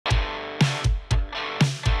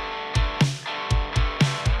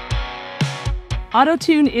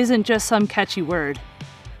AutoTune isn't just some catchy word.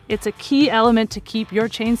 It's a key element to keep your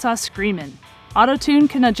chainsaw screaming. AutoTune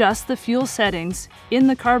can adjust the fuel settings in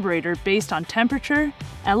the carburetor based on temperature,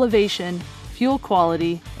 elevation, fuel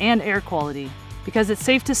quality, and air quality, because it's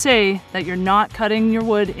safe to say that you're not cutting your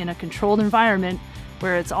wood in a controlled environment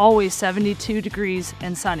where it's always 72 degrees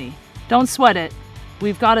and sunny. Don't sweat it.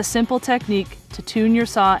 We've got a simple technique to tune your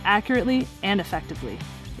saw accurately and effectively.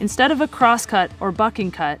 Instead of a crosscut or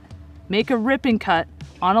bucking cut, make a ripping cut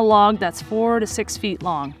on a log that's 4 to 6 feet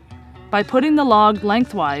long. By putting the log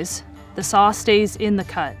lengthwise, the saw stays in the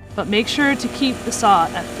cut, but make sure to keep the saw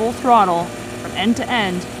at full throttle from end to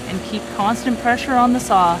end and keep constant pressure on the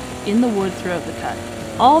saw in the wood throughout the cut.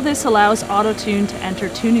 All this allows AutoTune to enter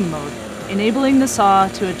tuning mode, enabling the saw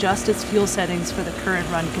to adjust its fuel settings for the current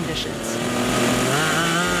run conditions.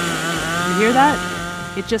 You hear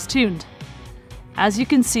that? It just tuned. As you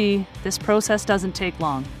can see, this process doesn't take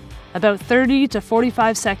long. About 30 to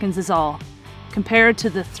 45 seconds is all, compared to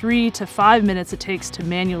the 3 to 5 minutes it takes to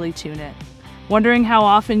manually tune it. Wondering how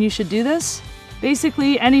often you should do this?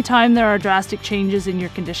 Basically, anytime there are drastic changes in your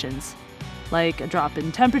conditions, like a drop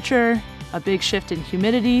in temperature, a big shift in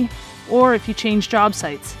humidity, or if you change job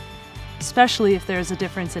sites, especially if there's a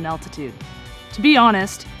difference in altitude. To be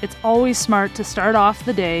honest, it's always smart to start off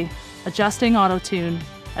the day adjusting AutoTune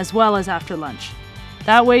as well as after lunch.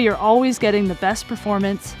 That way you're always getting the best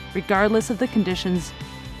performance regardless of the conditions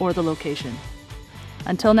or the location.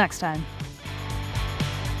 Until next time.